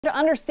To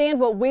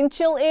understand what wind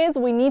chill is,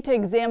 we need to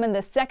examine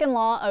the second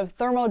law of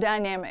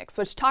thermodynamics,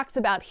 which talks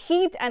about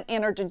heat and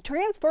energy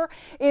transfer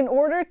in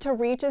order to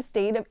reach a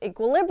state of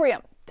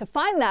equilibrium. To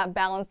find that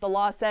balance, the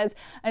law says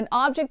an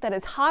object that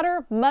is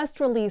hotter must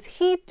release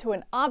heat to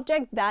an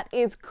object that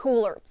is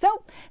cooler.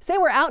 So, say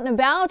we're out and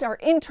about, our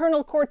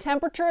internal core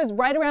temperature is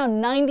right around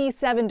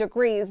 97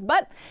 degrees,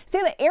 but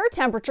say the air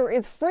temperature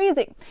is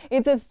freezing.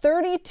 It's a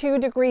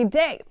 32-degree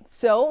day,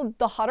 so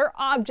the hotter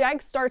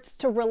object starts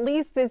to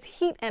release this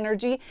heat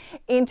energy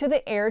into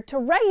the air to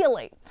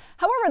regulate.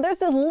 However, there's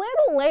this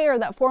little layer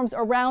that forms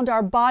around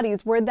our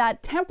bodies where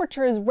that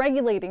temperature is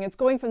regulating. It's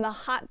going from the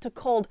hot to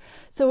cold,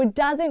 so it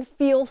doesn't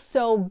feel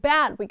so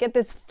bad. We get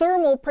this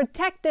thermal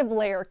protective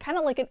layer, kind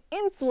of like an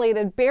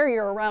insulated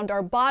barrier around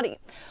our body.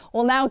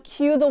 Well, now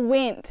cue the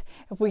wind.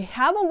 If we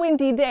have a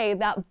windy day,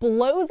 that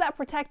blows that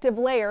protective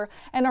layer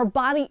and our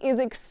body is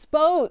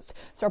exposed.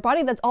 So our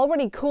body that's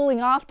already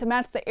cooling off to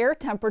match the air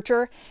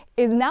temperature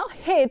is now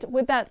hit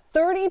with that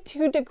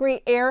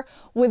 32-degree air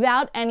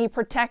without any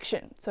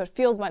protection. So it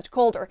feels much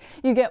colder.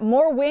 You get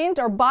more wind,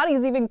 our body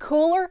is even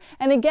cooler,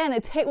 and again,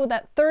 it's hit with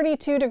that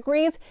 32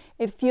 degrees.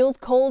 It feels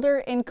colder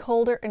and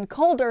colder and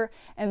colder,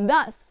 and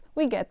thus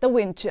we get the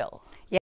wind chill.